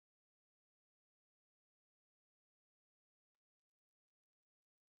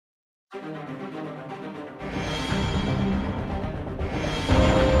Welcome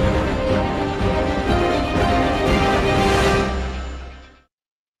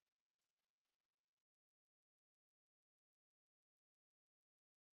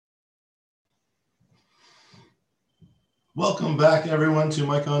back, everyone, to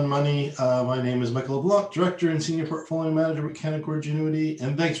Mike on Money. My name is Michael LeBlanc, Director and Senior Portfolio Manager at Canaccord Genuity,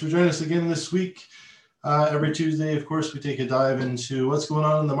 and thanks for joining us again this week. Every Tuesday, of course, we take a dive into what's going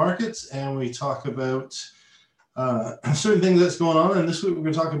on in the markets, and we talk about certain things that's going on. And this week, we're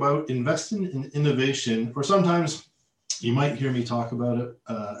going to talk about investing in innovation, or sometimes you might hear me talk about it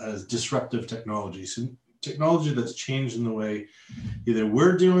as disruptive technology. So technology that's changed in the way either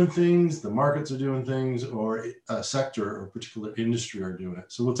we're doing things, the markets are doing things, or a sector or particular industry are doing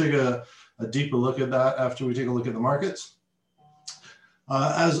it. So we'll take a deeper look at that after we take a look at the markets.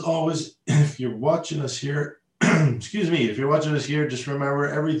 As always, if you're watching us here, excuse me, if you're watching us here, just remember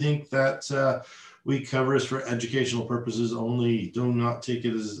everything that we cover is for educational purposes only. Do not take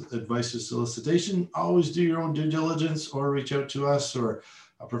it as advice or solicitation. Always do your own due diligence or reach out to us or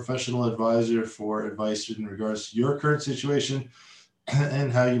a professional advisor for advice in regards to your current situation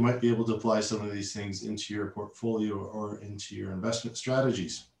and how you might be able to apply some of these things into your portfolio or into your investment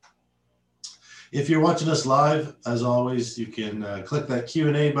strategies. If you're watching us live, as always, you can click that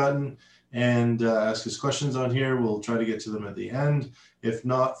Q&A button and ask us questions on here. We'll try to get to them at the end. If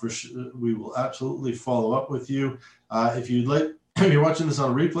not, we will absolutely follow up with you. If you're watching this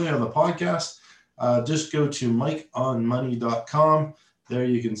on replay on the podcast, just go to mikeonmoney.com. There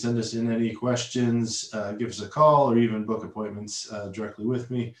you can send us in any questions, give us a call, or even book appointments directly with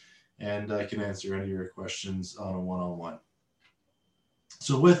me, and I can answer any of your questions on a one-on-one.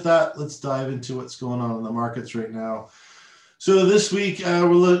 So with that, let's dive into what's going on in the markets right now. So this week,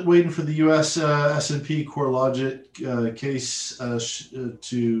 we're waiting for the U.S. S&P CoreLogic case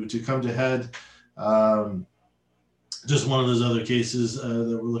to come to head. Just one of those other cases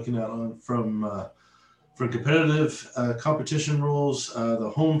that we're looking at from competitive competition rules. The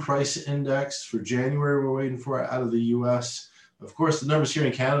home price index for January we're waiting for out of the U.S. Of course, the numbers here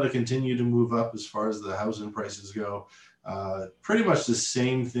in Canada continue to move up as far as the housing prices go. Pretty much the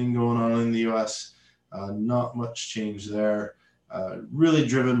same thing going on in the U.S. Not much change there. Really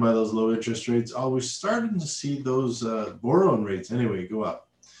driven by those low interest rates. We're starting to see those borrowing rates anyway go up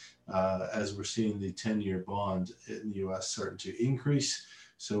as we're seeing the 10-year bond in the U.S. starting to increase.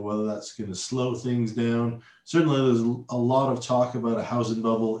 So whether that's going to slow things down, certainly there's a lot of talk about a housing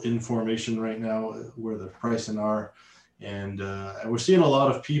bubble in formation right now where the pricing are. And we're seeing a lot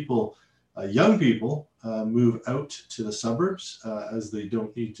of people, young people, move out to the suburbs as they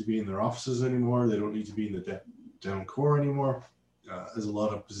don't need to be in their offices anymore. They don't need to be in the down core anymore, as a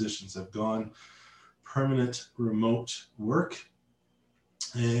lot of positions have gone permanent remote work.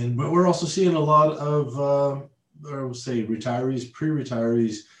 But we're also seeing a lot of I would say retirees,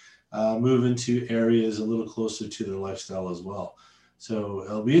 pre-retirees move into areas a little closer to their lifestyle as well. So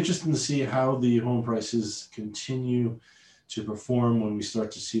it'll be interesting to see how the home prices continue to perform when we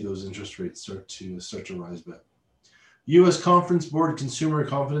start to see those interest rates start to rise back. U.S. Conference Board Consumer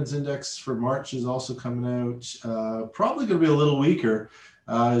Confidence Index for March is also coming out. Probably going to be a little weaker.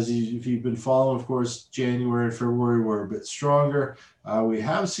 If you've been following, of course, January and February were a bit stronger. We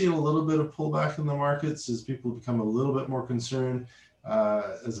have seen a little bit of pullback in the markets as people become a little bit more concerned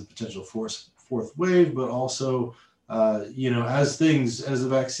as a potential fourth wave, but also, as the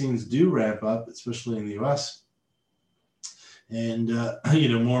vaccines do ramp up, especially in the U.S., and,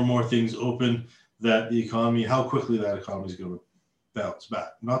 more and more things open, that the economy, how quickly that economy is going to bounce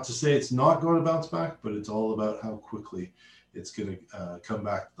back. Not to say it's not going to bounce back, but it's all about how quickly it's going to come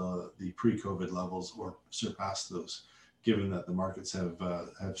back the pre-COVID levels or surpass those, given that the markets have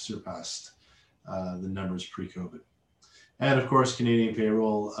surpassed the numbers pre-COVID. And of course, Canadian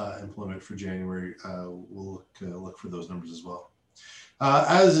payroll employment for January, we'll look for those numbers as well.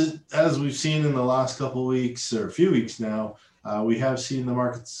 As we've seen in the last couple of weeks or a few weeks now, we have seen the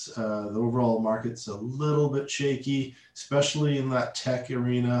markets, the overall markets a little bit shaky, especially in that tech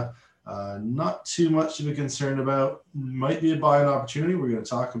arena. Not too much to be concerned about. Might be a buying opportunity. We're going to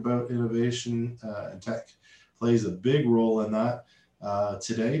talk about innovation and tech plays a big role in that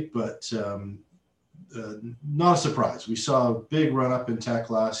today, but not a surprise. We saw a big run up in tech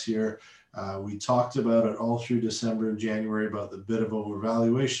last year. We talked about it all through December and January about the bit of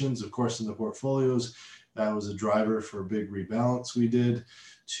overvaluations, of course, in the portfolios. That was a driver for a big rebalance we did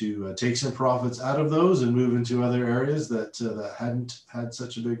to take some profits out of those and move into other areas that hadn't had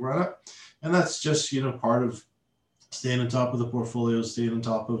such a big run up. And that's just, part of staying on top of the portfolio, staying on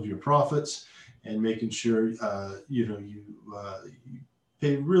top of your profits and making sure, you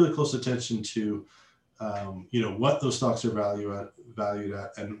pay really close attention to what those stocks are valued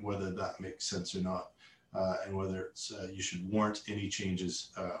at, and whether that makes sense or not, and whether it's you should warrant any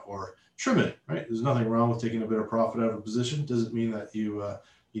changes or trim it. Right? There's nothing wrong with taking a bit of profit out of a position. Doesn't mean that you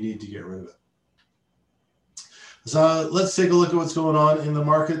need to get rid of it. So let's take a look at what's going on in the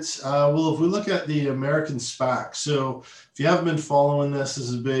markets. Well, if we look at the American SPAC, so if you haven't been following this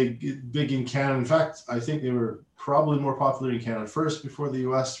is big in Canada. In fact, I think they were probably more popular in Canada first before the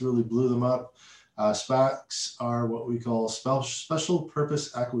US really blew them up. SPACs are what we call special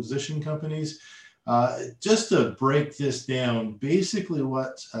purpose acquisition companies. Just to break this down, basically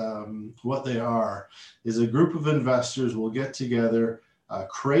what they are is a group of investors will get together,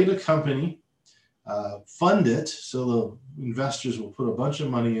 create a company, fund it, so the investors will put a bunch of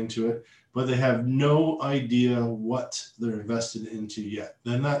money into it, but they have no idea what they're invested into yet.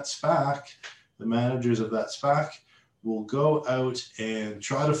 Then that SPAC, the managers of that SPAC, will go out and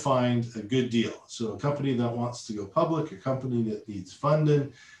try to find a good deal. So a company that wants to go public, a company that needs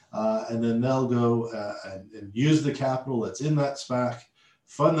funding, and then they'll go and use the capital that's in that SPAC,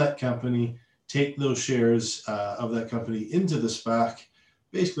 fund that company, take those shares of that company into the SPAC,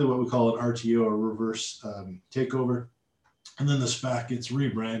 basically what we call an RTO, or reverse takeover. And then the SPAC gets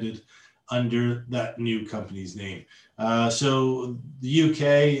rebranded under that new company's name. So the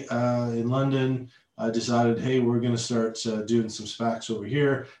UK in London decided, hey, we're going to start doing some SPACs over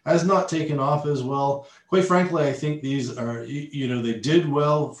here. Has not taken off as well. Quite frankly, I think these are, they did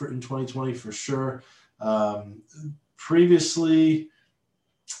well in 2020 for sure. Previously,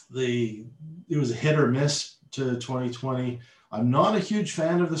 it was a hit or miss to 2020. I'm not a huge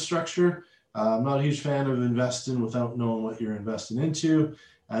fan of the structure. I'm not a huge fan of investing without knowing what you're investing into.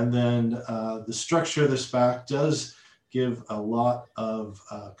 And then the structure of the SPAC does give a lot of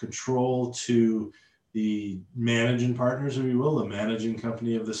control to the managing partners, if you will, the managing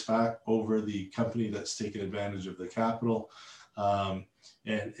company of the SPAC over the company that's taking advantage of the capital.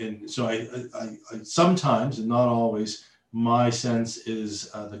 And so I sometimes, and not always, my sense is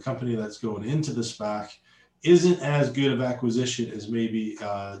the company that's going into the SPAC isn't as good of acquisition as maybe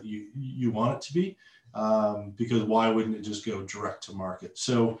you want it to be, because why wouldn't it just go direct to market?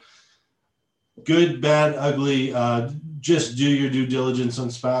 So good, bad, ugly, just do your due diligence on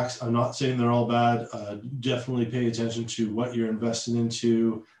SPACs. I'm not saying they're all bad. Definitely pay attention to what you're investing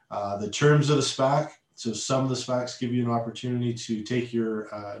into, the terms of the SPAC. So some of the SPACs give you an opportunity to take your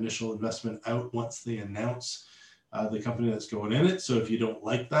initial investment out once they announce the company that's going in it. So if you don't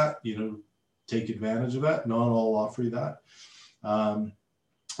like that, take advantage of that. Not all offer you that. And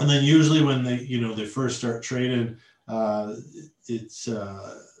then usually when they first start trading, it's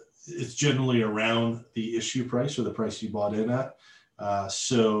generally around the issue price or the price you bought in at.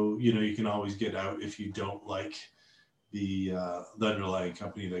 So you can always get out if you don't like the underlying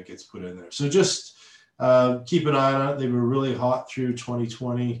company that gets put in there. So just keep an eye on it. They were really hot through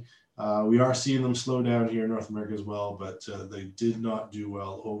 2020. We are seeing them slow down here in North America as well, but they did not do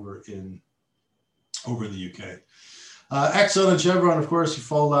well over in the UK. Exxon and Chevron, of course, you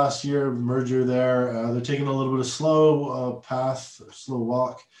followed last year, merger there. They're taking a little bit of slow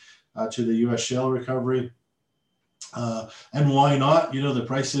walk to the US shale recovery. And why not? The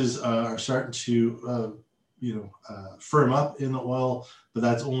prices are starting to, firm up in the oil, but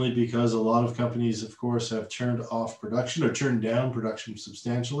that's only because a lot of companies, of course, have turned off production or turned down production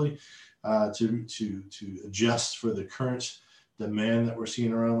substantially to adjust for the current demand that we're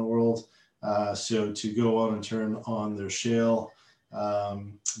seeing around the world. So to go on and turn on their shale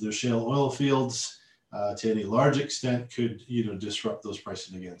oil fields to any large extent could disrupt those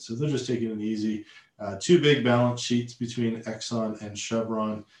prices again. So they're just taking it easy. Two big balance sheets between Exxon and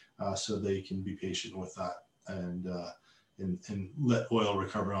Chevron, so they can be patient with that and let oil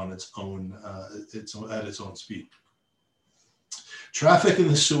recover on its own at its own speed. Traffic in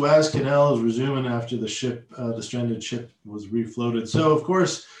the Suez Canal is resuming after the stranded ship was refloated. So of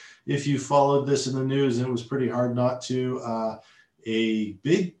course, if you followed this in the news, and it was pretty hard not to, a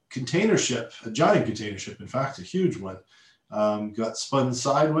big container ship, a giant container ship, in fact, a huge one, got spun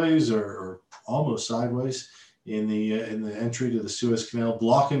sideways or almost sideways in the entry to the Suez Canal,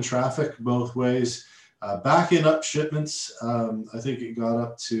 blocking traffic both ways, backing up shipments. I think it got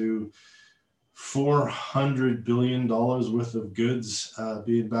up to $400 billion worth of goods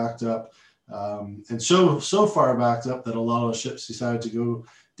being backed up. And so far backed up that a lot of ships decided to go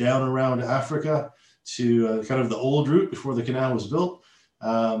down around Africa to kind of the old route before the canal was built,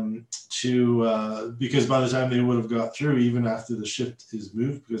 because by the time they would have got through, even after the ship is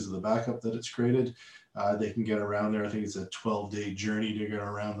moved because of the backup that it's created, they can get around there. I think it's a 12-day journey to get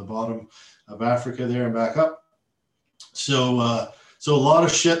around the bottom of Africa there and back up. So So a lot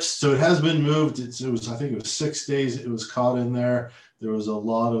of ships. So it has been moved. It was, I think it was 6 days. It was caught in there. There was a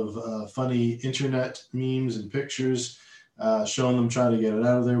lot of funny internet memes and pictures showing them trying to get it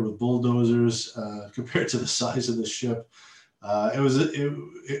out of there with bulldozers compared to the size of the ship.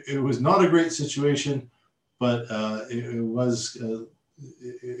 It was not a great situation, but it was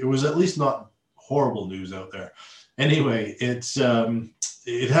at least not horrible news out there. Anyway,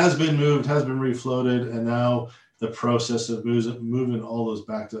 it has been moved, has been refloated, and now the process of moving all those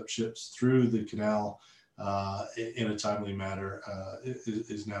backed up ships through the canal in a timely manner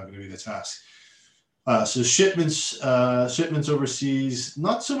is now going to be the task. So shipments overseas,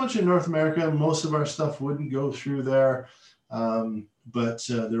 not so much in North America. Most of our stuff wouldn't go through there, but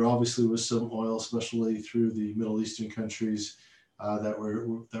there obviously was some oil, especially through the Middle Eastern countries, that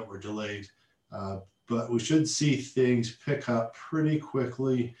were delayed. But we should see things pick up pretty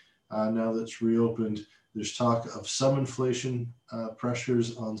quickly now that it's reopened. There's talk of some inflation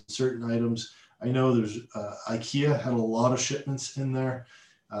pressures on certain items. I know there's IKEA had a lot of shipments in there.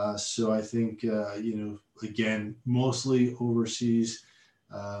 So I think, again, mostly overseas,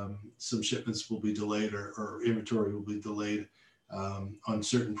 some shipments will be delayed or inventory will be delayed on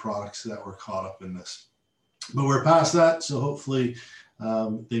certain products that were caught up in this. But we're past that, so hopefully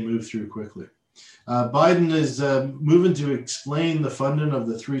they move through quickly. Biden is moving to explain the funding of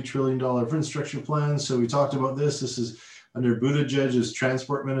the $3 trillion infrastructure plan. So we talked about this. This is under Buttigieg as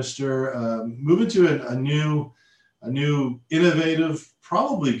transport minister, moving to a new innovative,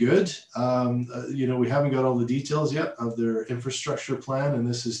 probably good. We haven't got all the details yet of their infrastructure plan, and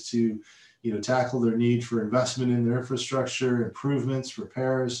this is to, tackle their need for investment in their infrastructure, improvements,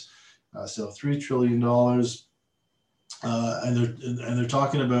 repairs. So $3 trillion, and they're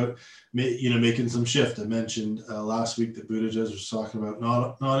talking about, making some shift. I mentioned last week that Buttigieg was talking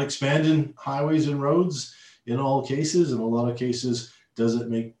about not expanding highways and roads in all cases. In a lot of cases, does it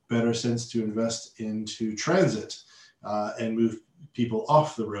make better sense to invest into transit and move people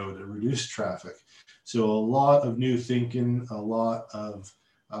off the road and reduce traffic? So a lot of new thinking, a lot of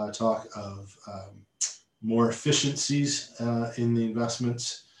talk of more efficiencies in the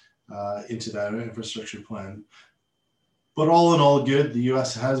investments into that infrastructure plan. But all in all, good. The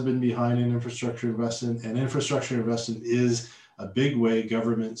U.S. has been behind in infrastructure investment, and infrastructure investment is a big way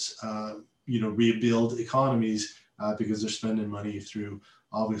governments, rebuild economies because they're spending money through,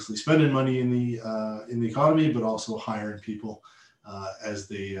 obviously spending money in the economy, but also hiring people as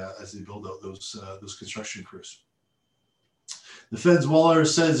they build out those construction crews. The Fed's Waller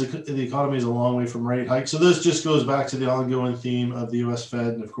says the economy is a long way from rate hike. So this just goes back to the ongoing theme of the U.S. Fed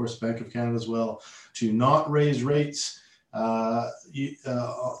and, of course, Bank of Canada as well, to not raise rates.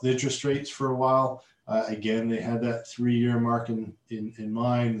 The interest rates for a while. Again, they had that 3-year mark in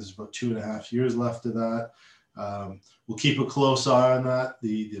mind. There's about 2.5 years left of that. We'll keep a close eye on that.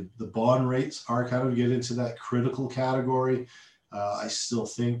 The bond rates are kind of getting into that critical category. I still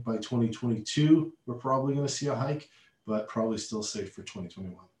think by 2022, we're probably going to see a hike, but probably still safe for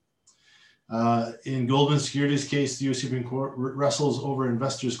 2021. In Goldman Securities case, the U.S. Supreme Court wrestles over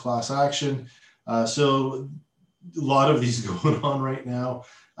investors' class action. So a lot of these going on right now,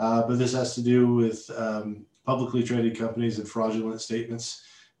 but this has to do with publicly traded companies and fraudulent statements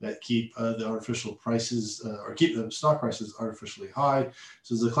that keep the artificial prices or keep the stock prices artificially high.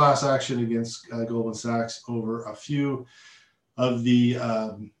 So there's a class action against Goldman Sachs over a few of the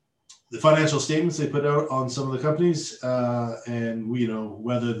financial statements they put out on some of the companies, and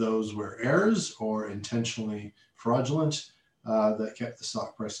whether those were errors or intentionally fraudulent that kept the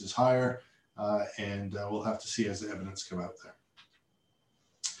stock prices higher. And we'll have to see as the evidence come out there.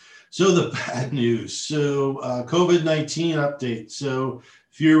 So the bad news. So COVID-19 update. So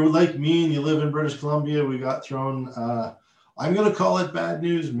if you're like me and you live in British Columbia, we got thrown, I'm going to call it bad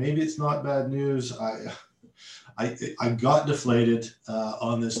news. Maybe it's not bad news. I got deflated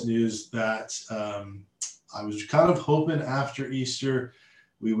on this news that I was kind of hoping after Easter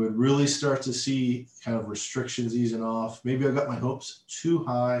we would really start to see kind of restrictions easing off. Maybe I got my hopes too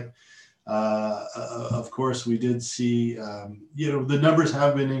high. Of course, we did see, the numbers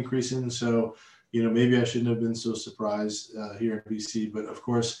have been increasing. So, maybe I shouldn't have been so surprised here in BC. But of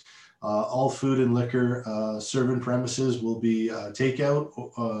course, all food and liquor serving premises will be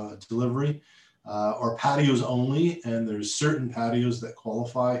takeout, delivery, or patios only. And there's certain patios that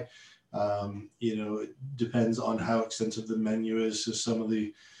qualify. It depends on how extensive the menu is. So some of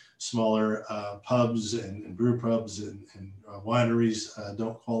the smaller pubs and brew pubs and wineries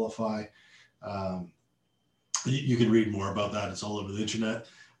don't qualify. You can read more about that. It's all over the internet.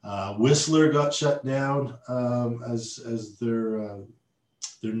 Whistler got shut down as their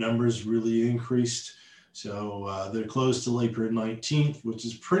numbers really increased. So they're closed till April 19th, which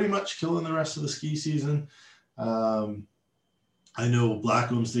is pretty much killing the rest of the ski season. I know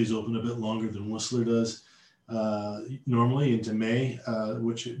Blackcomb stays open a bit longer than Whistler does normally into May,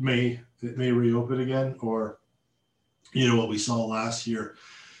 which it may reopen again, or what we saw last year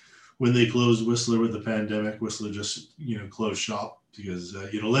when they closed Whistler with the pandemic. Whistler just closed shop because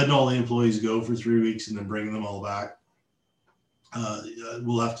letting all the employees go for 3 weeks and then bringing them all back.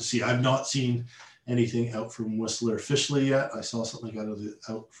 We'll have to see. I've not seen anything out from Whistler officially yet. I saw something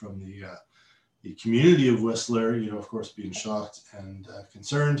out from the community of Whistler, of course, being shocked and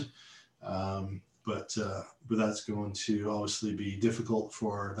concerned. But that's going to obviously be difficult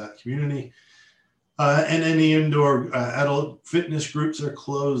for that community. And any indoor adult fitness groups are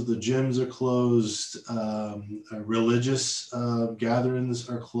closed. The gyms are closed. Religious gatherings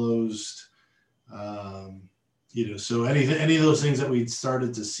are closed. So any of those things that we'd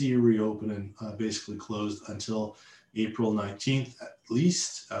started to see reopening basically closed until April 19th at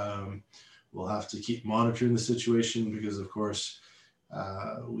least. We'll have to keep monitoring the situation because, of course,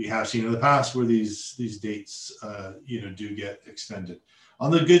 we have seen in the past where these dates, do get extended. On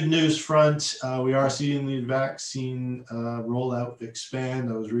the good news front, we are seeing the vaccine rollout expand.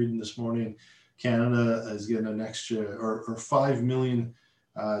 I was reading this morning, Canada is getting an extra or 5 million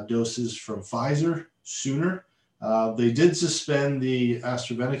doses from Pfizer sooner. They did suspend the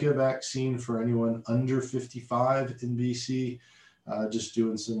AstraZeneca vaccine for anyone under 55 in BC, just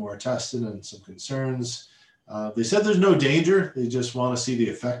doing some more testing and some concerns. They said there's no danger. They just want to see the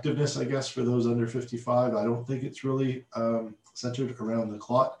effectiveness, I guess, for those under 55. I don't think it's really centered around the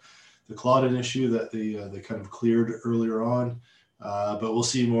clotting issue that they kind of cleared earlier on. But we'll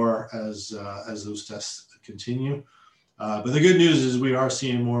see more as those tests continue. But the good news is we are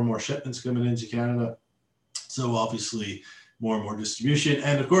seeing more and more shipments coming into Canada. So obviously more and more distribution.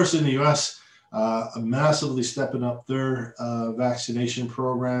 And of course in the US, massively stepping up their vaccination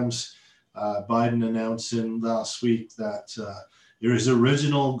programs. Biden announcing last week that his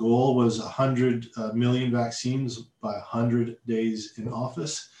original goal was 100 million vaccines by 100 days in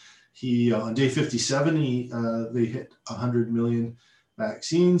office. He on day 57, they hit 100 million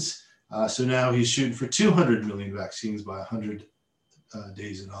vaccines. So now he's shooting for 200 million vaccines by 100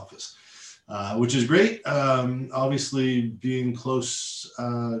 days in office, which is great. Obviously, being close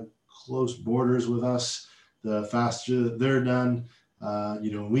borders with us, the faster they're done,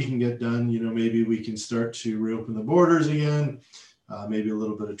 we can get done. Maybe we can start to reopen the borders again, maybe a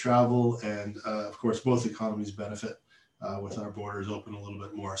little bit of travel, and of course, both economies benefit with our borders open a little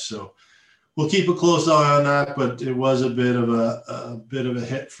bit more. So we'll keep a close eye on that. But it was a bit of a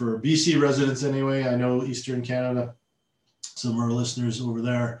hit for BC residents anyway. I know Eastern Canada, some of our listeners over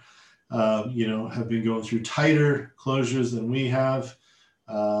there, have been going through tighter closures than we have.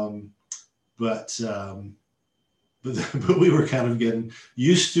 But we were kind of getting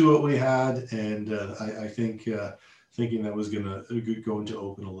used to what we had, and I think thinking that was going to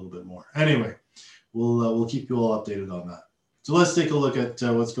open a little bit more. Anyway, we'll keep you all updated on that. So let's take a look at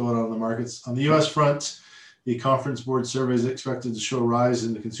what's going on in the markets. On the U.S. front, the Conference Board survey is expected to show a rise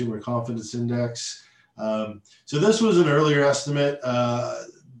in the Consumer Confidence Index. So this was an earlier estimate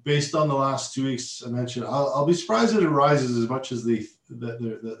based on the last 2 weeks. I mentioned I'll be surprised if it rises as much as they're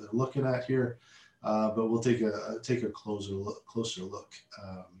looking at here. But we'll take a closer look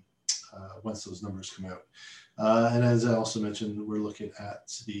once those numbers come out. And as I also mentioned, we're looking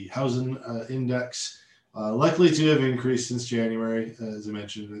at the housing index, likely to have increased since January. As I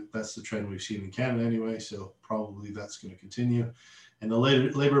mentioned, that's the trend we've seen in Canada anyway, so probably that's going to continue. And the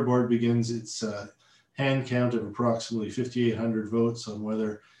Labor Board begins its hand count of approximately 5,800 votes on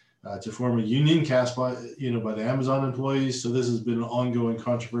whether to form a union cast by the Amazon employees. So this has been an ongoing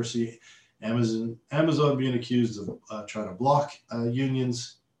controversy. Amazon being accused of trying to block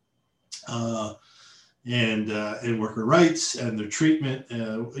unions and worker rights and their treatment,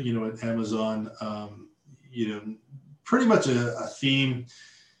 at Amazon, pretty much a theme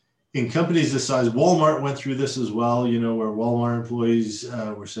in companies this size. Walmart went through this as well, where Walmart employees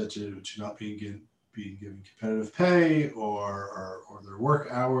were said to not being given competitive pay or their work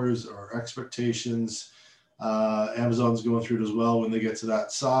hours or expectations. Amazon's going through it as well when they get to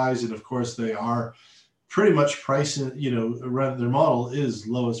that size. And of course they are pretty much pricing, their model is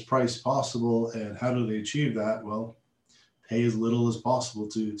lowest price possible. And how do they achieve that? Well, pay as little as possible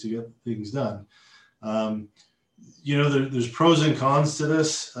to get things done. There's pros and cons to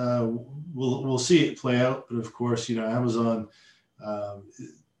this. We'll see it play out. But of course, Amazon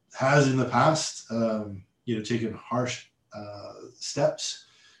has in the past, taken harsh steps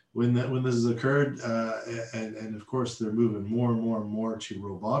when this has occurred, and of course they're moving more and more to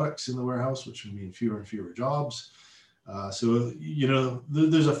robotics in the warehouse, which would mean fewer and fewer jobs. So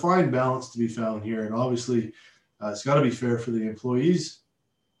there's a fine balance to be found here, and obviously it's got to be fair for the employees,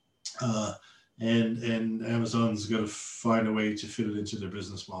 and Amazon's got to find a way to fit it into their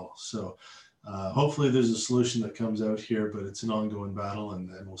business model. So hopefully there's a solution that comes out here, but it's an ongoing battle, and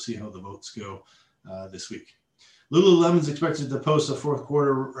we'll see how the votes go this week. Lululemon's expected to post a fourth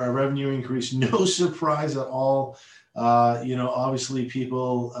quarter revenue increase. No surprise at all. Obviously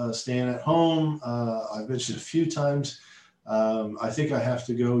people staying at home. I've mentioned a few times. I think I have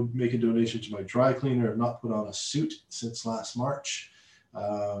to go make a donation to my dry cleaner. I've not put on a suit since last March.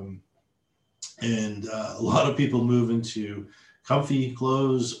 And a lot of people move into comfy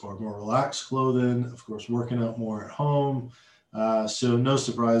clothes or more relaxed clothing, of course, working out more at home. So no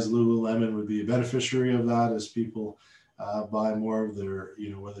surprise, Lululemon would be a beneficiary of that as people buy more of their,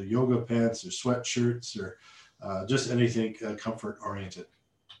 whether yoga pants or sweatshirts or just anything comfort oriented.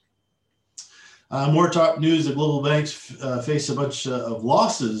 More top news: the global banks face a bunch of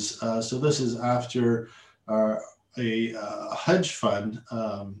losses. So this is after a hedge fund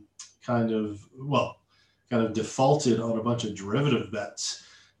kind of defaulted on a bunch of derivative bets.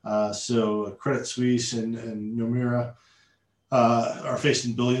 So Credit Suisse and Nomura are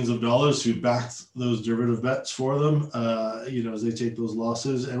facing billions of dollars who backed those derivative bets for them, as they take those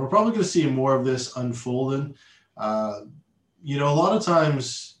losses. And we're probably going to see more of this unfolding. A lot of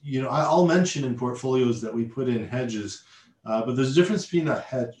times, I'll mention in portfolios that we put in hedges, but there's a difference between a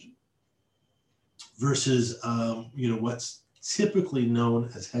hedge versus, what's typically known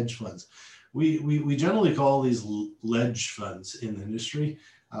as hedge funds. We generally call these ledge funds in the industry,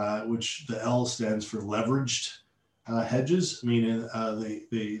 which the L stands for leveraged hedges, meaning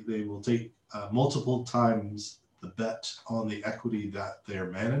they will take multiple times the bet on the equity that they're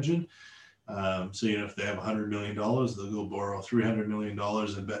managing. So if they have $100 million, they'll go borrow $300 million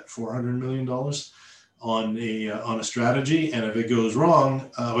and bet $400 million on a strategy. And if it goes wrong,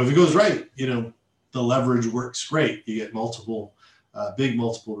 if it goes right, the leverage works great. You get big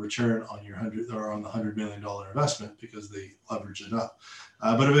multiple return on your on the $100 million investment because they leverage it up.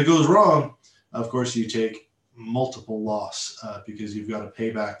 But if it goes wrong, of course, you take multiple loss because you've got to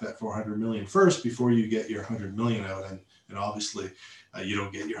pay back that $400 million first before you get your $100 million out, and obviously you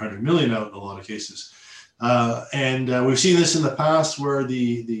don't get your $100 million out in a lot of cases. And we've seen this in the past where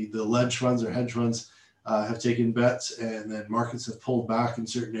the ledge funds or hedge funds have taken bets, and then markets have pulled back in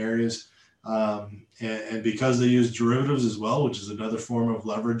certain areas. And because they use derivatives as well, which is another form of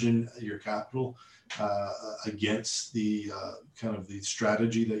leveraging your capital against the kind of the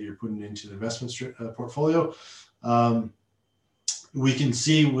strategy that you're putting into the investment portfolio, we can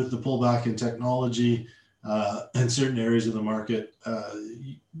see with the pullback in technology in certain areas of the market,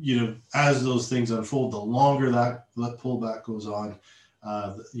 as those things unfold, the longer that pullback goes on,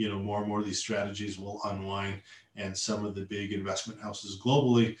 more and more of these strategies will unwind, and some of the big investment houses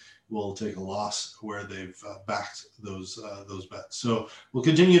globally will take a loss where they've backed those bets. So we'll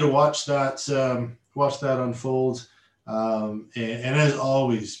continue to watch that unfold. And as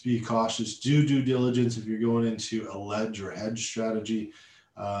always, be cautious. Do due diligence if you're going into a ledge or hedge strategy.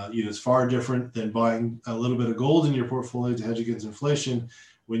 It's far different than buying a little bit of gold in your portfolio to hedge against inflation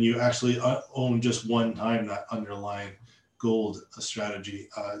when you actually own just one time that underlying gold strategy.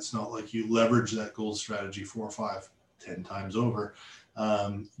 It's not like you leverage that gold strategy 4, 5, 10 times over.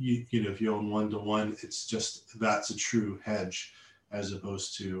 If you own 1-to-1, it's just that's a true hedge as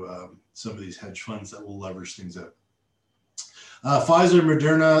opposed to some of these hedge funds that will leverage things out. Pfizer and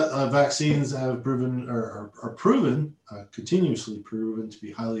Moderna vaccines have continuously proven to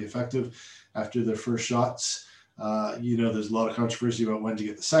be highly effective after their first shots. There's a lot of controversy about when to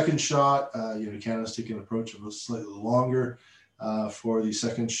get the second shot. Canada's taking an approach of slightly longer for the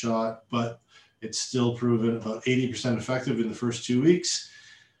second shot, but it's still proven about 80% effective in the first 2 weeks,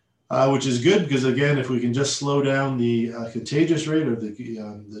 which is good because, again, if we can just slow down the contagious rate or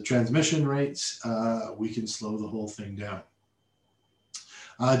the transmission rates, we can slow the whole thing down.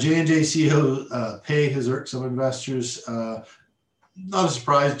 J&J CEO pay has irked some investors. Not a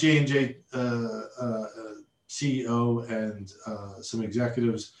surprise. J&J CEO and some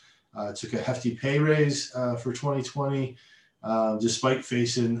executives took a hefty pay raise for 2020, despite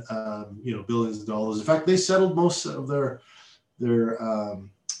facing billions of dollars. In fact, they settled most of their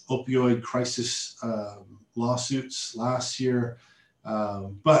opioid crisis lawsuits last year,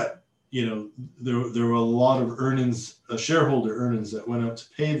 but there were a lot of earnings, shareholder earnings that went out to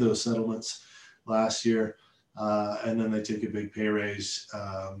pay those settlements last year, and then they take a big pay raise,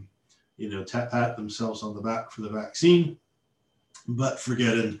 pat themselves on the back for the vaccine. but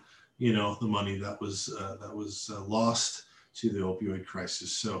forgetting, the money that was lost to the opioid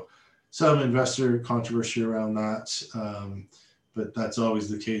crisis. So some investor controversy around that, but that's always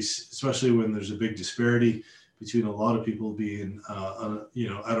the case, especially when there's a big disparity between a lot of people being, out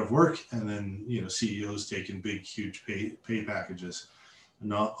of work, and then CEOs taking big, huge pay packages.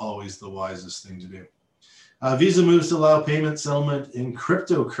 Not always the wisest thing to do. Visa moves to allow payment settlement in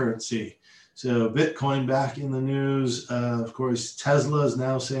cryptocurrency. So Bitcoin back in the news. Of course, Tesla is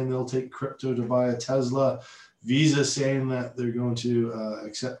now saying they'll take crypto to buy a Tesla. Visa saying that they're going to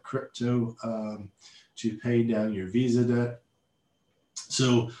accept crypto to pay down your Visa debt.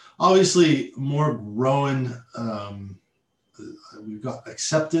 So obviously more growing, we've got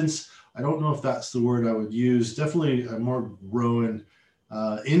acceptance. I don't know if that's the word I would use. Definitely a more growing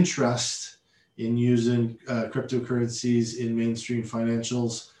interest in using cryptocurrencies in mainstream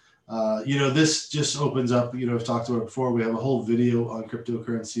financials. This just opens up, I've talked about it before. We have a whole video on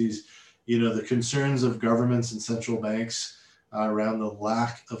cryptocurrencies, the concerns of governments and central banks around the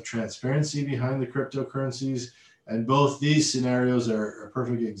lack of transparency behind the cryptocurrencies. And both these scenarios are a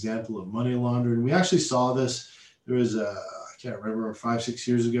perfect example of money laundering. We actually saw this. There was I can't remember, 5-6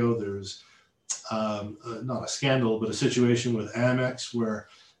 years ago, there was not a scandal, but a situation with Amex where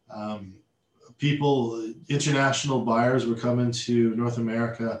international buyers were coming to North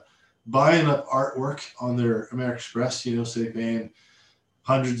America, buying up artwork on their American Express, say paying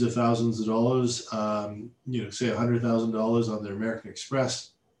hundreds of thousands of dollars, say $100,000 on their American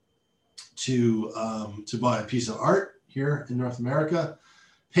Express to buy a piece of art here in North America,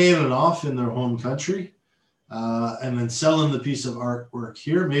 paying it off in their home country, and then selling the piece of artwork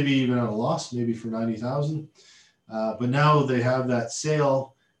here, maybe even at a loss, maybe for $90,000. But now they have that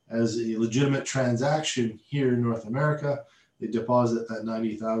sale as a legitimate transaction here in North America. They deposit that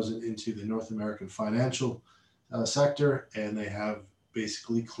 $90,000 into the North American financial sector, and they have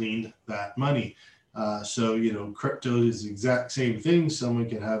basically cleaned that money. So crypto is the exact same thing. Someone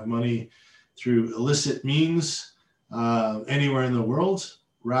can have money through illicit means anywhere in the world,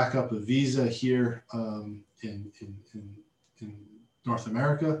 rack up a Visa here in North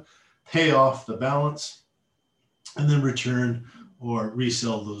America, pay off the balance, and then return or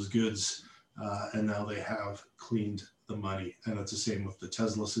resell those goods. And now they have cleaned the money. And it's the same with the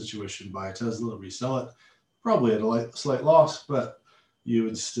Tesla situation. Buy a Tesla, resell it, probably at a slight loss, but you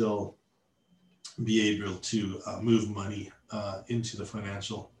would still be able to move money into the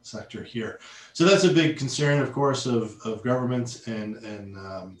financial sector here. So that's a big concern, of course, of governments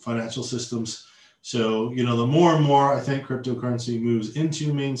and financial systems. So, the more and more I think cryptocurrency moves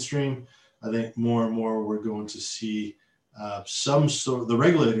into mainstream, I think more and more we're going to see the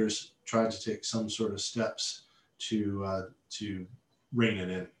regulators try to take some sort of steps to rein it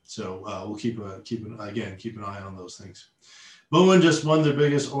in. So we'll keep an eye on those things. Boeing just won their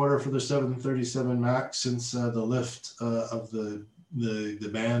biggest order for the 737 MAX since the lift of the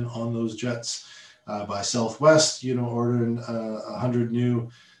ban on those jets by Southwest. Ordering 100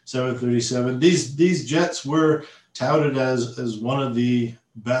 new 737. These jets were touted as one of the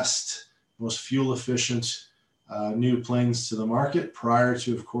best, most fuel efficient new planes to the market prior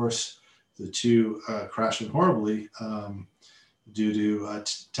to, of course, the two crashing horribly due to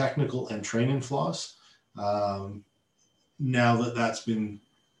technical and training flaws. Now that's been,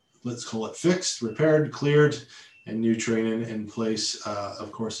 let's call it fixed, repaired, cleared, and new training in place,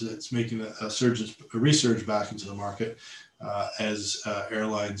 of course, it's making a resurge back into the market as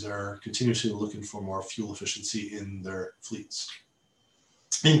airlines are continuously looking for more fuel efficiency in their fleets.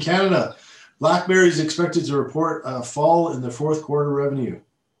 In Canada, BlackBerry is expected to report a fall in the fourth quarter revenue.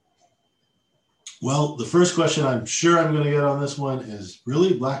 Well, the first question I'm sure I'm going to get on this one is,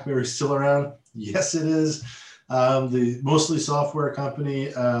 really, BlackBerry still around? Yes, it is. The mostly software company,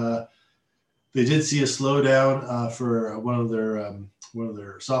 they did see a slowdown for one of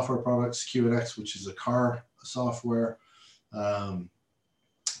their software products, QNX, which is a car software.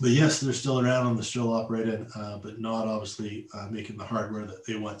 But yes, they're still around and they're still operating, but not obviously making the hardware that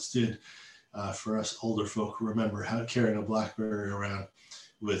they once did. For us older folk who remember carrying a BlackBerry around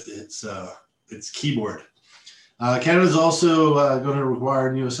with its keyboard. Canada is also going to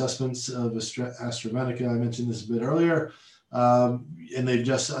require new assessments of AstraZeneca. I mentioned this a bit earlier. And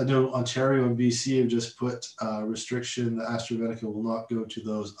I know Ontario and BC have just put a restriction that AstraZeneca will not go to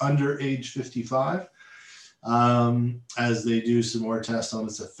those under age 55 as they do some more tests on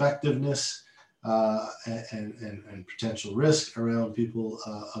its effectiveness and potential risk around people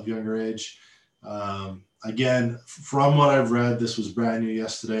of younger age. Again, from what I've read, this was brand new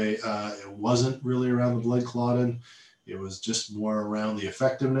yesterday. It wasn't really around the blood clotting. It was just more around the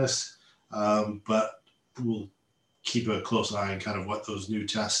effectiveness. But we'll keep a close eye on kind of what those new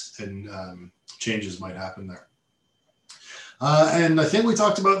tests and changes might happen there. And I think we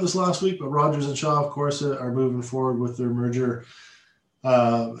talked about this last week, but Rogers and Shaw, of course, are moving forward with their merger.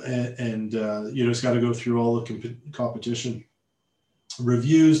 It's got to go through all the competition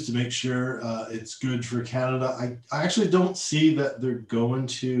reviews to make sure it's good for Canada. I actually don't see that they're going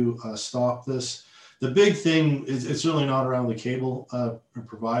to stop this. The big thing is it's really not around the cable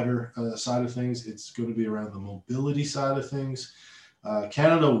provider side of things. It's going to be around the mobility side of things.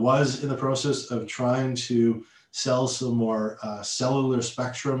 Canada was in the process of trying to sell some more cellular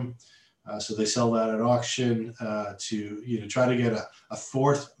spectrum. So they sell that at auction to try to get a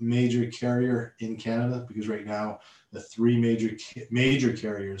fourth major carrier in Canada, because right now the three major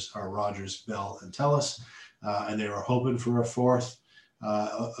carriers are Rogers, Bell, and TELUS, and they were hoping for a fourth.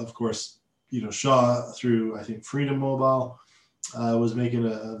 Of course, Shaw through I think Freedom Mobile was making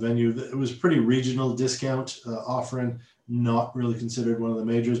a venue that it was pretty regional discount offering, not really considered one of the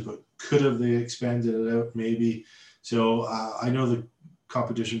majors, but could have they expanded it out maybe. So I know the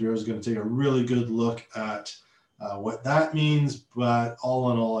Competition Bureau is going to take a really good look at what that means, but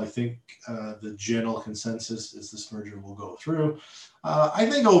all in all, I think the general consensus is this merger will go through. I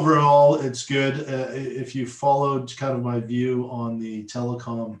think overall it's good. If you followed kind of my view on the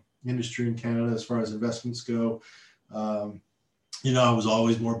telecom industry in Canada as far as investments go, I was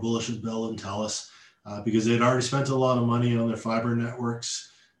always more bullish with Bell and TELUS because they'd already spent a lot of money on their fiber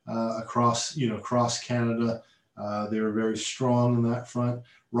networks across Canada. They were very strong on that front.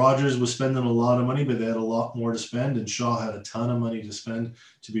 Rogers was spending a lot of money, but they had a lot more to spend, and Shaw had a ton of money to spend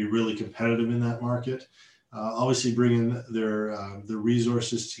to be really competitive in that market. Obviously, bringing their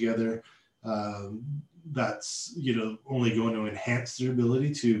resources together, that's only going to enhance their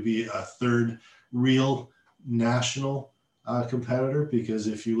ability to be a third real national competitor. Because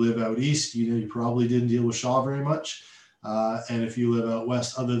if you live out east, you probably didn't deal with Shaw very much, and if you live out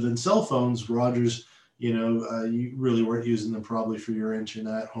west, other than cell phones, Rogers. You really weren't using them probably for your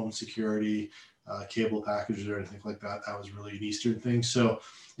internet, home security, cable packages or anything like that. That was really an Eastern thing. So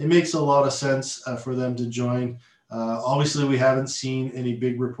it makes a lot of sense for them to join. Obviously, we haven't seen any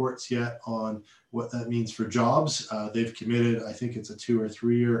big reports yet on what that means for jobs. They've committed, I think it's a 2 or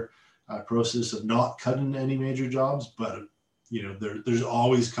 3 year process of not cutting any major jobs, but there's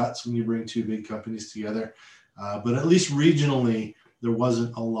always cuts when you bring two big companies together. But at least regionally, there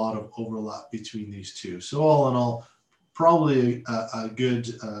wasn't a lot of overlap between these two. So all in all, probably a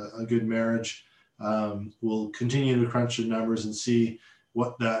good marriage. We'll continue to crunch the numbers and see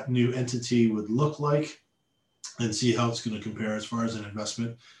what that new entity would look like and see how it's going to compare as far as an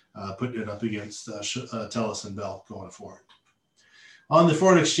investment, putting it up against TELUS and Bell going forward. On the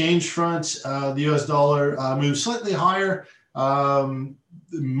foreign exchange front, the US dollar moved slightly higher,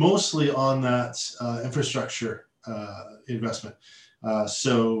 mostly on that infrastructure investment.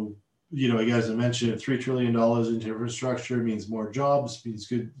 So, again, as I mentioned, $3 trillion into infrastructure means more jobs, means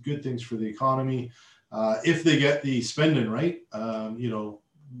good things for the economy. If they get the spending right,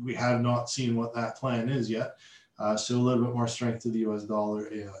 we have not seen what that plan is yet. So a little bit more strength to the US dollar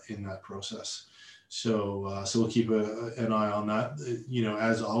in that process. So we'll keep an eye on that.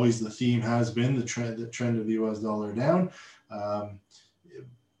 As always, the theme has been the trend of the US dollar down.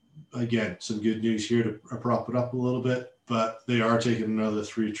 Again, some good news here to prop it up a little bit, but they are taking another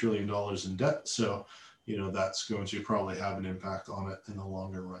 $3 trillion in debt. So, that's going to probably have an impact on it in the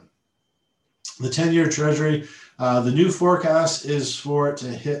longer run. The 10-year Treasury, the new forecast is for it to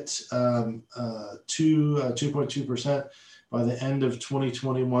hit 2.2% by the end of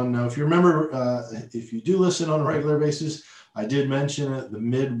 2021. Now, if you remember, if you do listen on a regular basis, I did mention it, the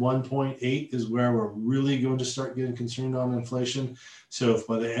mid 1.8 is where we're really going to start getting concerned on inflation. So if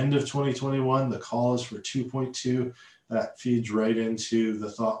by the end of 2021, the call is for 2.2, that feeds right into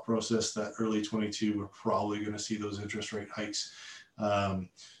the thought process that early 22, we're probably going to see those interest rate hikes.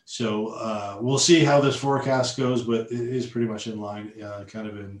 So we'll see how this forecast goes, but it is pretty much in line, kind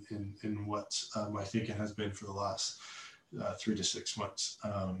of in what my thinking has been for the last 3 to 6 months.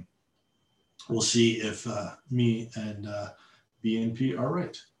 We'll see if me and BNP are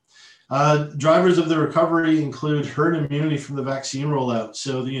right. Drivers of the recovery include herd immunity from the vaccine rollout.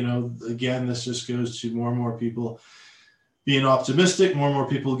 So, again, this just goes to more and more people being optimistic, more and more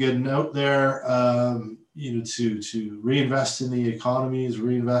people getting out there, to reinvest in the economies,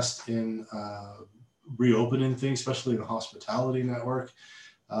 reinvest in reopening things, especially in the hospitality network.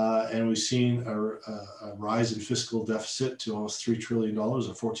 And we've seen a rise in fiscal deficit to almost $3 trillion, or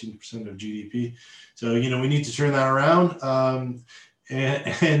 14% of GDP. So, we need to turn that around.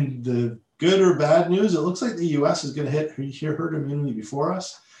 And the good or bad news, it looks like the U.S. is going to hit herd immunity before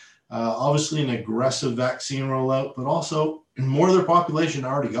us. Obviously, an aggressive vaccine rollout, but also more of their population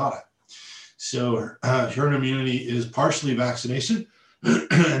already got it. So herd immunity is partially vaccination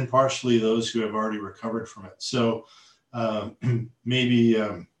and partially those who have already recovered from it. So maybe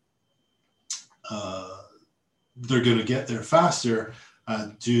they're going to get there faster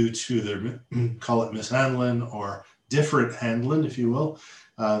due to their, call it mishandling or different handling, if you will,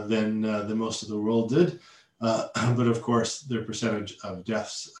 than most of the world did. But of course, their percentage of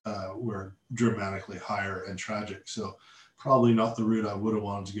deaths were dramatically higher and tragic. So probably not the route I would have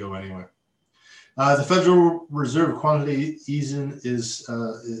wanted to go anyway. The Federal Reserve quantitative easing has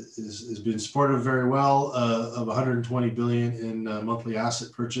been supported very well of 120 billion in monthly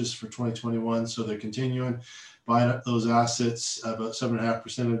asset purchase for 2021. So they're continuing buying up those assets, about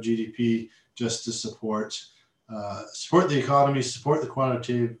 7.5% of GDP, just to support the economy, support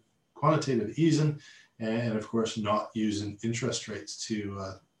the quantitative easing, and of course not using interest rates to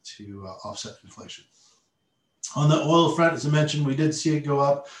offset inflation. On the oil front, as I mentioned, we did see it go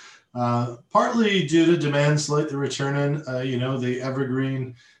up. Partly due to demand slightly returning, the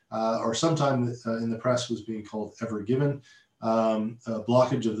Evergreen, or sometime in the press was being called Ever Given,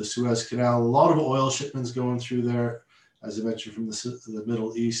 blockage of the Suez Canal. A lot of oil shipments going through there, as I mentioned, from the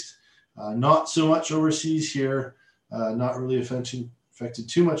Middle East. Not so much overseas here, not really affected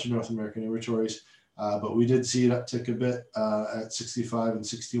too much in North American inventories, but we did see it uptick a bit at 65 and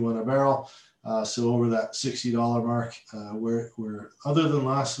 61 a barrel. So over that $60 mark, where other than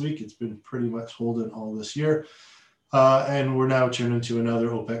last week, it's been pretty much holding all this year. And we're now turning to another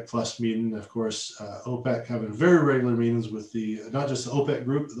OPEC plus meeting. Of course, OPEC having very regular meetings with not just the OPEC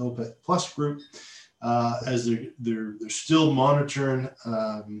group, but the OPEC plus group, as they're still monitoring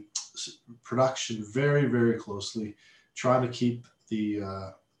production very, very closely, trying to keep the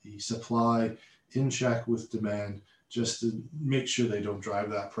supply in check with demand, just to make sure they don't drive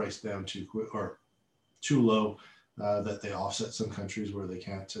that price down too quick or too low, that they offset some countries where they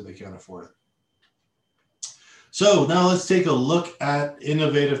can't afford it. So now let's take a look at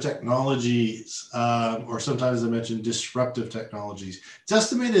innovative technologies, or sometimes I mention disruptive technologies. It's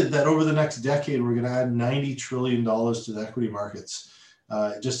estimated that over the next decade, we're going to add $90 trillion to the equity markets,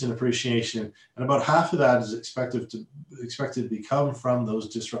 just in appreciation, and about half of that is expected to come from those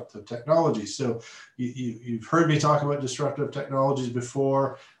disruptive technologies. So you've heard me talk about disruptive technologies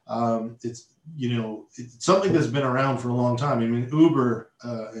before. It's something that's been around for a long time. I mean, Uber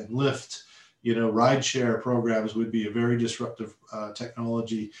and Lyft, rideshare programs would be a very disruptive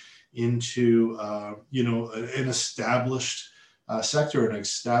technology into an established sector, an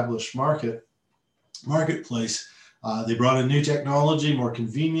established marketplace. They brought in new technology, more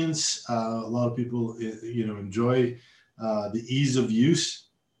convenience. A lot of people, enjoy the ease of use,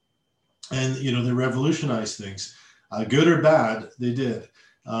 and they revolutionized things, good or bad. They did,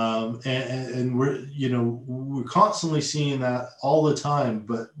 and we're constantly seeing that all the time.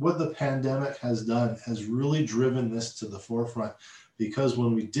 But what the pandemic has done has really driven this to the forefront, because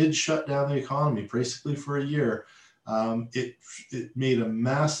when we did shut down the economy basically for a year, it made a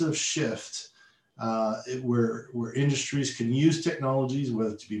massive shift. Where industries can use technologies,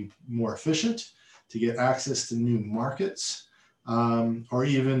 whether to be more efficient, to get access to new markets, or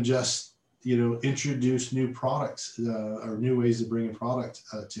even just introduce new products or new ways of bringing product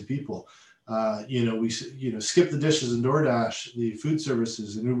to people. We Skip the Dishes and DoorDash, the food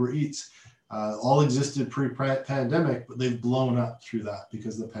services and Uber Eats, all existed pre-pandemic, but they've blown up through that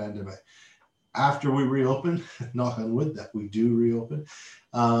because of the pandemic. After we reopen, knock on wood that we do reopen.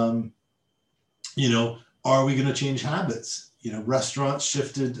 Are we going to change habits? Restaurants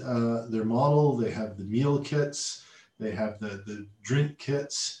shifted their model. They have the meal kits. They have the drink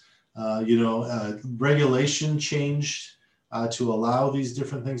kits. Regulation changed to allow these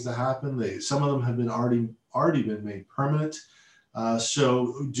different things to happen. Some of them have been already been made permanent.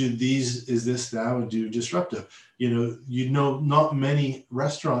 So is this now disruptive? Not many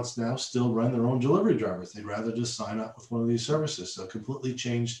restaurants now still run their own delivery drivers. They'd rather just sign up with one of these services. So completely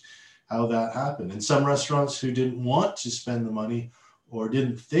changed how that happened. And some restaurants who didn't want to spend the money or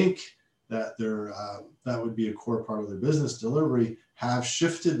didn't think that that would be a core part of their business, delivery, have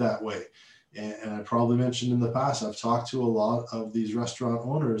shifted that way. And I probably mentioned in the past, I've talked to a lot of these restaurant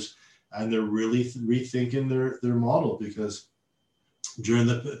owners, and they're really rethinking their model, because during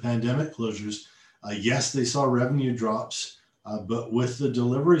the pandemic closures, yes, they saw revenue drops, but with the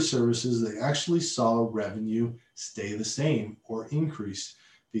delivery services, they actually saw revenue stay the same or increase,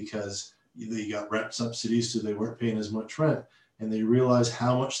 because they got rent subsidies, so they weren't paying as much rent, and they realized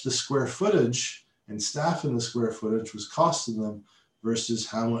how much the square footage and staff in the square footage was costing them versus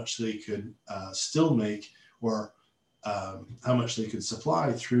how much they could still make, or how much they could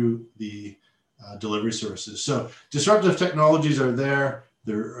supply through the delivery services. So disruptive technologies are there.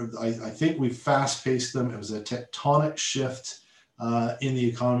 I think we've fast-paced them. It was a tectonic shift in the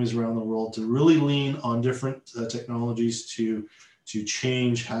economies around the world to really lean on different technologies to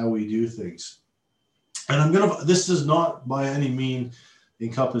change how we do things. And this does not by any means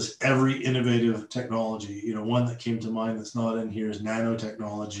encompass every innovative technology. You know, one that came to mind that's not in here is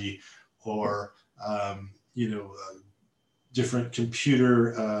nanotechnology, or different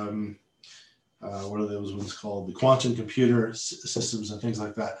computer, what are those ones called? The quantum computer systems and things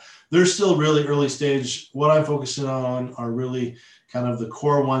like that. They're still really early stage. What I'm focusing on are really kind of the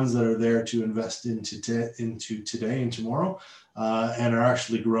core ones that are there to invest into today and tomorrow, and are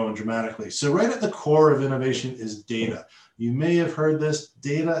actually growing dramatically. So right at the core of innovation is data. You may have heard this.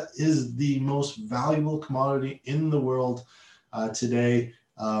 Data is the most valuable commodity in the world today.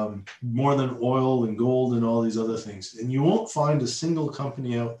 More than oil and gold and all these other things. And you won't find a single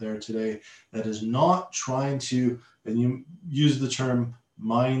company out there today that is not trying to, and you use the term,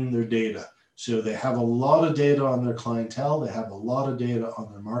 mine their data. So they have a lot of data on their clientele, they have a lot of data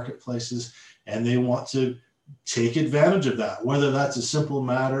on their marketplaces, and they want to take advantage of that. Whether that's a simple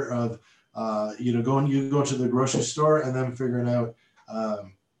matter of, you go to the grocery store and then figuring out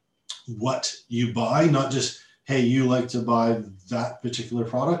what you buy, not just, hey, you like to buy that particular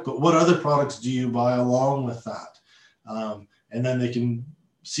product, but what other products do you buy along with that? And then they can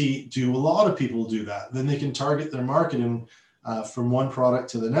do a lot of people do that. Then they can target their marketing from one product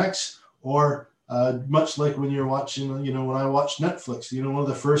to the next, or much like when you're watching, when I watch Netflix, one of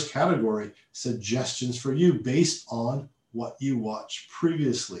the first category, suggestions for you based on what you watched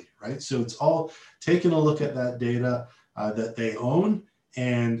previously, right? So it's all taking a look at that data that they own,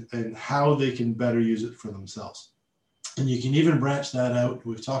 and how they can better use it for themselves. And you can even branch that out.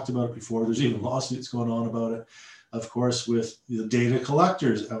 We've talked about it before. There's even lawsuits going on about it, of course, with the data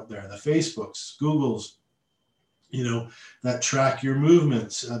collectors out there, the Facebooks, Googles, that track your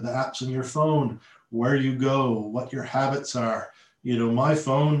movements, the apps on your phone, where you go, what your habits are. My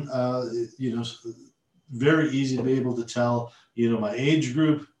phone, very easy to be able to tell, my age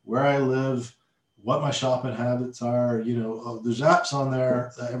group, where I live, what my shopping habits are. There's apps on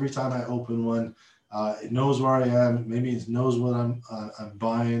there that every time I open one, it knows where I am. Maybe it knows what I'm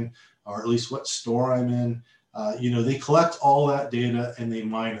buying, or at least what store I'm in. They collect all that data and they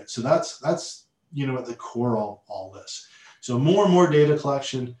mine it. So that's at the core of all this. So more and more data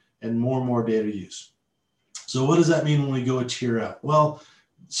collection and more data use. So what does that mean when we go a tier out? Well,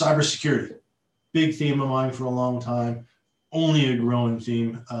 cybersecurity, big theme of mine for a long time. Only a growing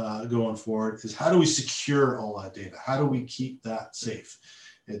theme going forward is, how do we secure all that data? How do we keep that safe?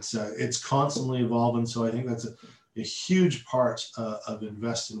 It's constantly evolving. So I think that's a huge part of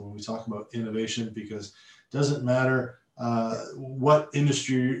investing when we talk about innovation, because it doesn't matter what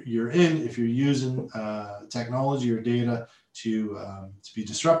industry you're in. If you're using technology or data to be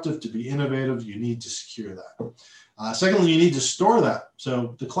disruptive, to be innovative, you need to secure that. Secondly, you need to store that.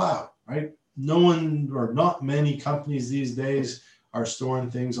 So the cloud, right? No one, or not many companies these days, are storing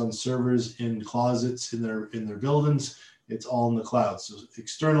things on servers in closets in their buildings. It's all in the cloud. So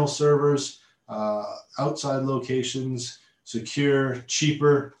external servers, outside locations, secure,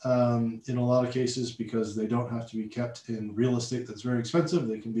 cheaper in a lot of cases, because they don't have to be kept in real estate that's very expensive.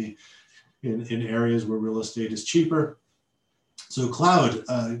 They can be in areas where real estate is cheaper. So cloud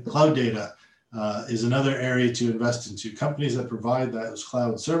data is another area to invest into. Companies that provide those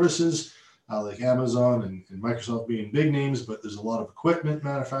cloud services, like Amazon and Microsoft being big names, but there's a lot of equipment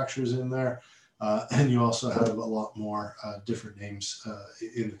manufacturers in there. And you also have a lot more different names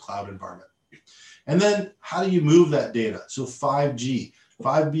in the cloud environment. And then how do you move that data? So 5G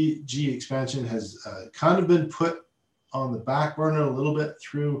expansion has kind of been put on the back burner a little bit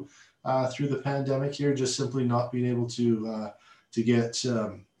through the pandemic here, just simply not being able to get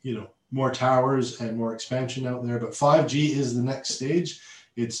more towers and more expansion out there. But 5G is the next stage.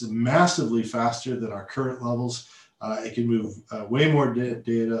 It's massively faster than our current levels. It can move way more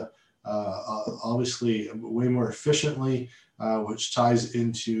data, obviously way more efficiently, which ties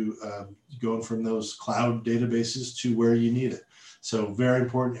into going from those cloud databases to where you need it. So very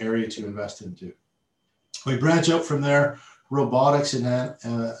important area to invest into. We branch out from there, robotics and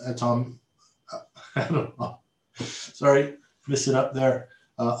sorry, miss it up there.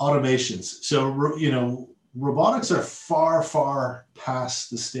 Automations. So, robotics are far past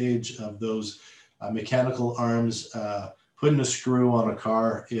the stage of those mechanical arms putting a screw on a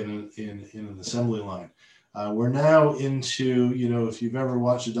car in an assembly line. We're now into, if you've ever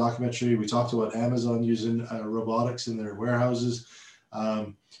watched a documentary, we talked about Amazon using robotics in their warehouses.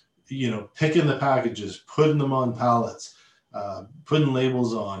 picking the packages, putting them on pallets, putting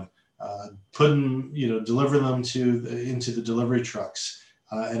labels on, delivering them into the delivery trucks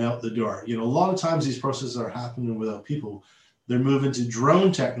and out the door. A lot of times these processes are happening without people. They're moving to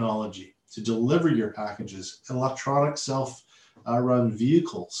drone technology to deliver your packages, electronic self-run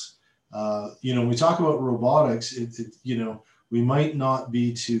vehicles. When we talk about robotics, we might not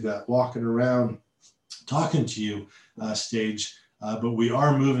be to that walking around talking to you stage, but we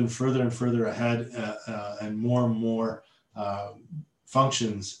are moving further and further ahead, and more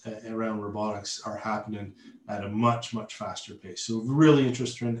functions around robotics are happening at a much, much faster pace. So really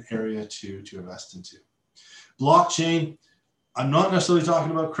interesting area to invest into. Blockchain, I'm not necessarily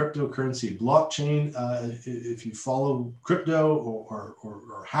talking about cryptocurrency. Blockchain, if you follow crypto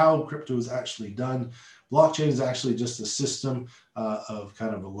or how crypto is actually done, blockchain is actually just a system of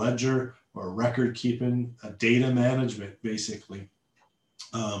kind of a ledger or record keeping, data management, basically.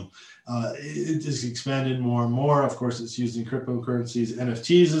 It is expanded more and more. Of course, it's used in cryptocurrencies.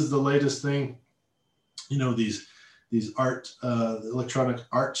 NFTs is the latest thing. These art, electronic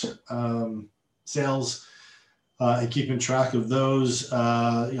art sales, and keeping track of those.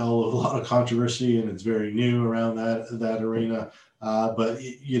 A lot of controversy, and it's very new around that arena. But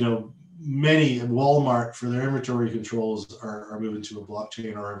many, Walmart, for their inventory controls, are moving to a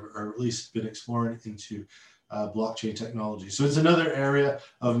blockchain, or at least been exploring into blockchain technology. So it's another area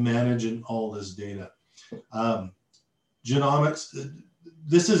of managing all this data. Genomics,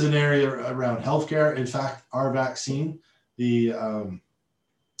 this is an area around healthcare. In fact, our vaccine, the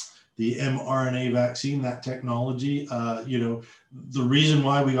mRNA vaccine, that technology, the reason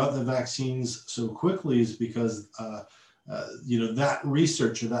why we got the vaccines so quickly is because, that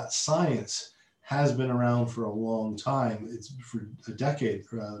research or that science has been around for a long time. It's for a decade.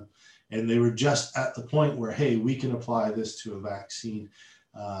 And they were just at the point where, hey, we can apply this to a vaccine,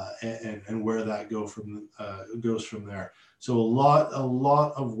 and where that goes from there. So a lot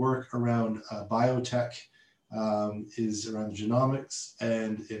of work around biotech is around genomics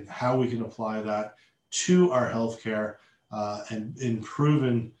and how we can apply that to our healthcare and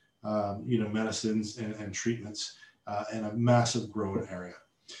improving medicines and treatments, and a massive growing area.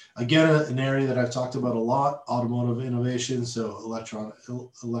 Again, an area that I've talked about a lot, automotive innovation, so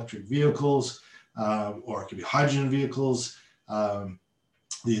electric vehicles, or it could be hydrogen vehicles.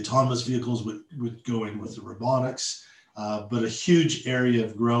 The autonomous vehicles would go in with the robotics, but a huge area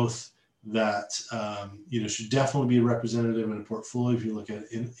of growth that should definitely be representative in a portfolio if you look at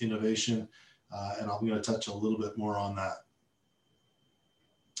innovation, and I'm going to touch a little bit more on that.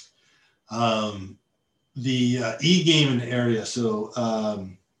 The e-gaming area, so a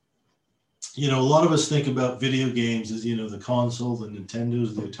lot of us think about video games as the console, the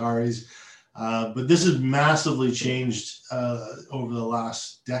Nintendos, the Ataris, but this has massively changed over the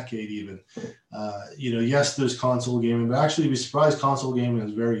last decade even. Yes, there's console gaming, but actually you'd be surprised, console gaming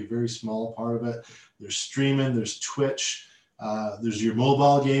is a very, very small part of it. There's streaming, there's Twitch, there's your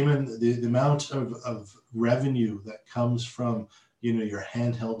mobile gaming. The amount of revenue that comes from your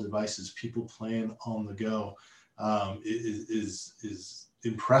handheld devices, people playing on the go, is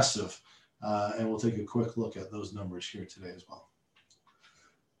impressive. And we'll take a quick look at those numbers here today as well.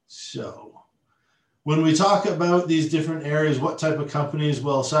 So when we talk about these different areas, what type of companies?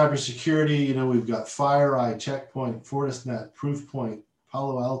 Well, cybersecurity, we've got FireEye, Checkpoint, Fortisnet, Proofpoint,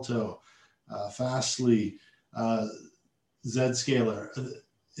 Palo Alto, Fastly, Zscaler.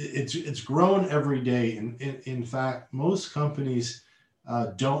 It's grown every day. In fact, most companies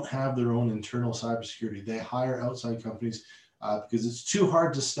don't have their own internal cybersecurity. They hire outside companies because it's too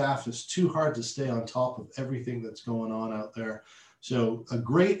hard to staff. It's too hard to stay on top of everything that's going on out there. So a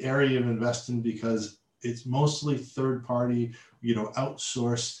great area of investing because it's mostly third party,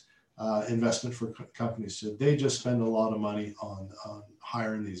 outsourced investment for companies. So they just spend a lot of money on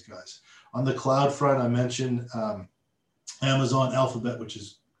hiring these guys. On the cloud front, I mentioned Amazon, Alphabet, which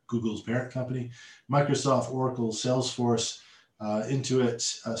is Google's parent company, Microsoft, Oracle, Salesforce, Intuit,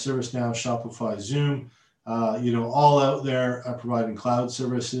 ServiceNow, Shopify, Zoom, all out there providing cloud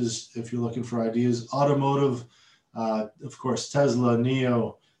services if you're looking for ideas. Automotive, of course, Tesla,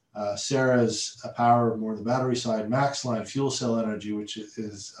 NIO, Ceres Power, more the battery side, Maxline, Fuel Cell Energy, which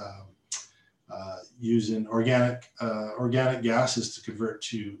is using organic gases to convert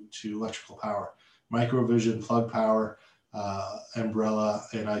to electrical power, Microvision, Plug Power, Umbrella,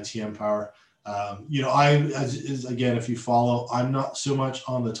 and ITM Power. Again, if you follow, I'm not so much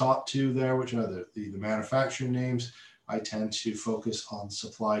on the top two there, which are the manufacturing names. I tend to focus on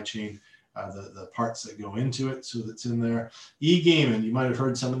supply chain, the parts that go into it, so that's in there. E-gaming, you might have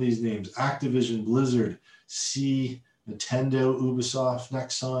heard some of these names: Activision, Blizzard, Sea Nintendo, Ubisoft,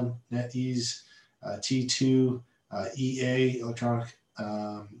 Nexon, NetEase, T2, EA, Electronic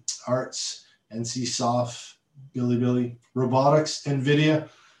Arts, NCSoft, Bilibili, Robotics, NVIDIA.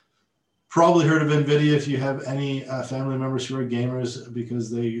 Probably heard of NVIDIA if you have any family members who are gamers,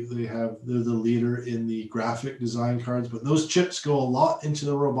 because they're the leader in the graphic design cards. But those chips go a lot into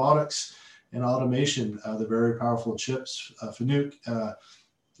the robotics and automation. The very powerful chips, Fanuc,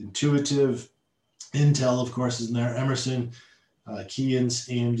 Intuitive, Intel, of course, is in there, Emerson, Keyence,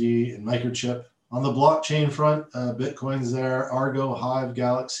 AMD, and Microchip. On the blockchain front, Bitcoin's there, Argo, Hive,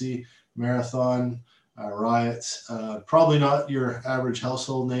 Galaxy, Marathon, Riot. Probably not your average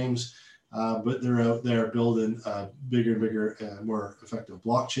household names, but they're out there building bigger and bigger, more effective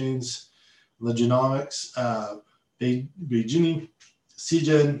blockchains. Legenomics, Beijing,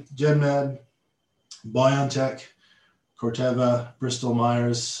 Seagen, GenMed, BioNTech, Corteva, Bristol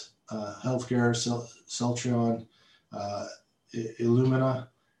Myers, Healthcare, Celltrion, Illumina,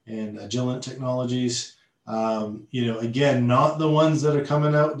 and Agilent Technologies. Again, not the ones that are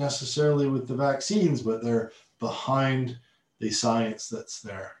coming out necessarily with the vaccines, but they're behind the science that's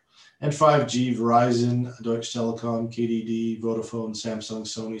there. And 5G, Verizon, Deutsche Telekom, KDD, Vodafone, Samsung,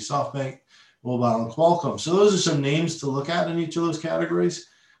 Sony, SoftBank, Mobile, and Qualcomm. So those are some names to look at in each of those categories.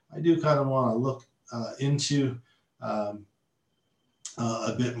 I do kind of want to look into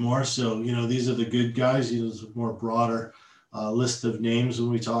a bit more. So, these are the good guys. These are more broader list of names when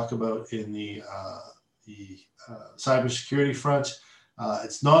we talk about in the cybersecurity front.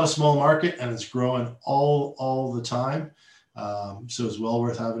 It's not a small market, and it's growing all the time. So it's well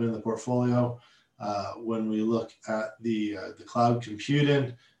worth having in the portfolio. When we look at the cloud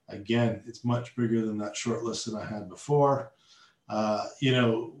computing, again, it's much bigger than that short list that I had before.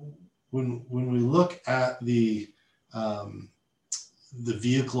 When we look at the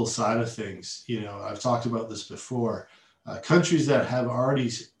vehicle side of things, I've talked about this before. Countries that have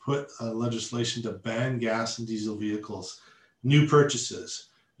already put legislation to ban gas and diesel vehicles, new purchases,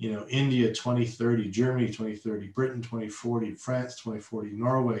 India 2030, Germany 2030, Britain 2040, France 2040,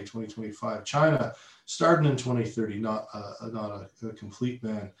 Norway 2025, China starting in 2030, not a complete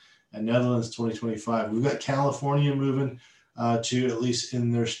ban, and Netherlands 2025. We've got California moving to, at least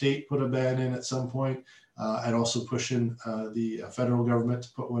in their state, put a ban in at some point, and also pushing the federal government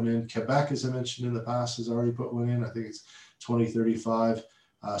to put one in. Quebec, as I mentioned in the past, has already put one in. I think it's 2035.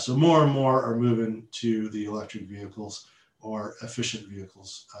 So more and more are moving to the electric vehicles or efficient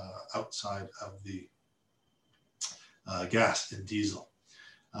vehicles outside of the gas and diesel.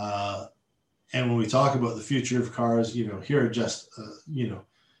 And when we talk about the future of cars, here are just,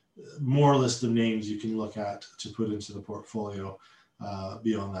 more list of names you can look at to put into the portfolio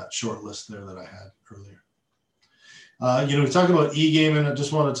beyond that short list there that I had earlier. We talk about e-gaming. I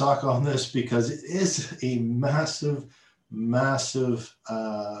just want to talk on this because it is a massive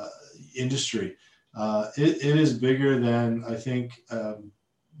industry. It is bigger than, I think,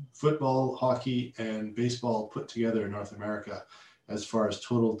 football, hockey, and baseball put together in North America as far as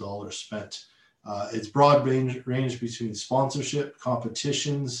total dollars spent. It's broad range between sponsorship,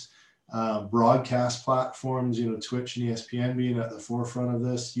 competitions, broadcast platforms, Twitch and ESPN being at the forefront of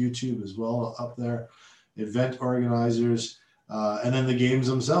this, YouTube as well up there, event organizers, and then the games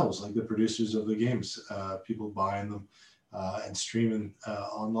themselves, like the producers of the games, people buying them and streaming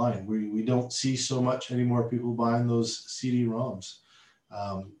online. We don't see so much anymore people buying those CD-ROMs,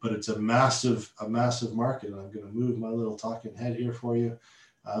 but it's a massive market. And I'm going to move my little talking head here for you,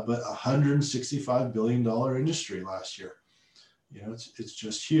 but $165 billion industry last year. It's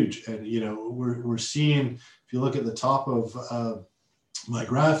just huge. And we're seeing, if you look at the top of my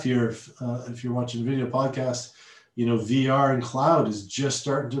graph here, if you're watching video podcast, VR and cloud is just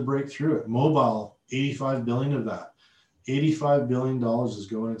starting to break through it. Mobile, 85 billion of that. $85 billion is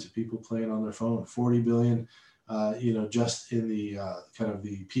going into people playing on their phone. 40 billion, just in the kind of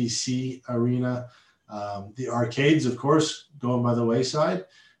the PC arena. The arcades, of course, going by the wayside,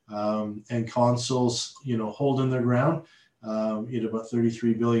 and consoles, holding their ground. About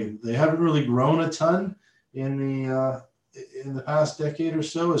 33 billion. They haven't really grown a ton in the past decade or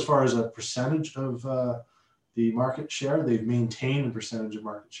so as far as a percentage of the market share. They've maintained a percentage of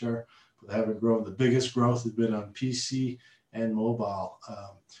market share, but they haven't grown. The biggest growth has been on PC and mobile.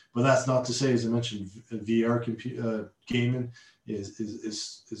 But that's not to say, as I mentioned, VR gaming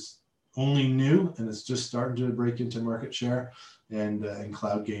is only new, and it's just starting to break into market share, and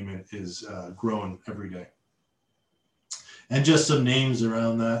cloud gaming is growing every day. And just some names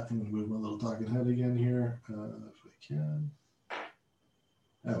around that. I'm going to move my little talking head again here, if I can.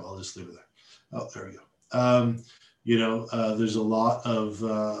 Oh, I'll just leave it there. Oh, there we go. there's a lot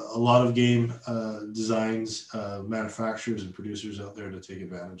of game designs, manufacturers and producers out there to take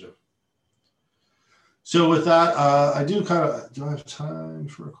advantage of. So with that, do I have time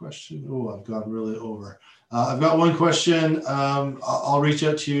for a question? Oh, I've gone really over. I've got one question. I'll reach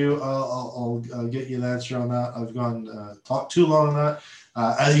out to you. I'll get you an answer on that. I've gone talked too long on that.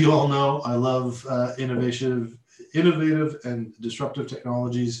 As you all know, I love innovative and disruptive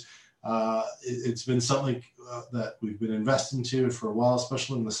technologies. It's been something that we've been investing into for a while,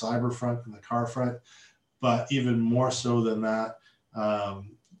 especially in the cyber front and the car front. But even more so than that,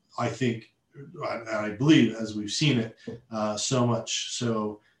 I think, and I believe, as we've seen it, so much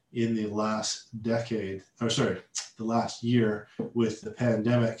so in the last last year with the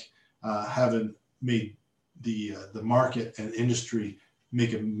pandemic, having made the market and industry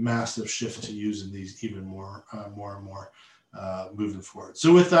make a massive shift to using these even more and more moving forward.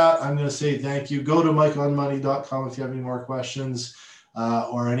 So with that, I'm going to say thank you. Go to mikeonmoney.com if you have any more questions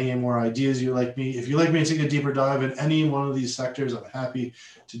or any more ideas you'd like me. If you'd like me to take a deeper dive in any one of these sectors, I'm happy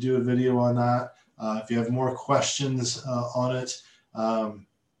to do a video on that. If you have more questions on it,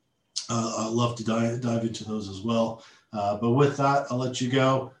 I'd love to dive into those as well. But with that, I'll let you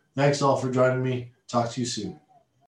go. Thanks all for joining me. Talk to you soon.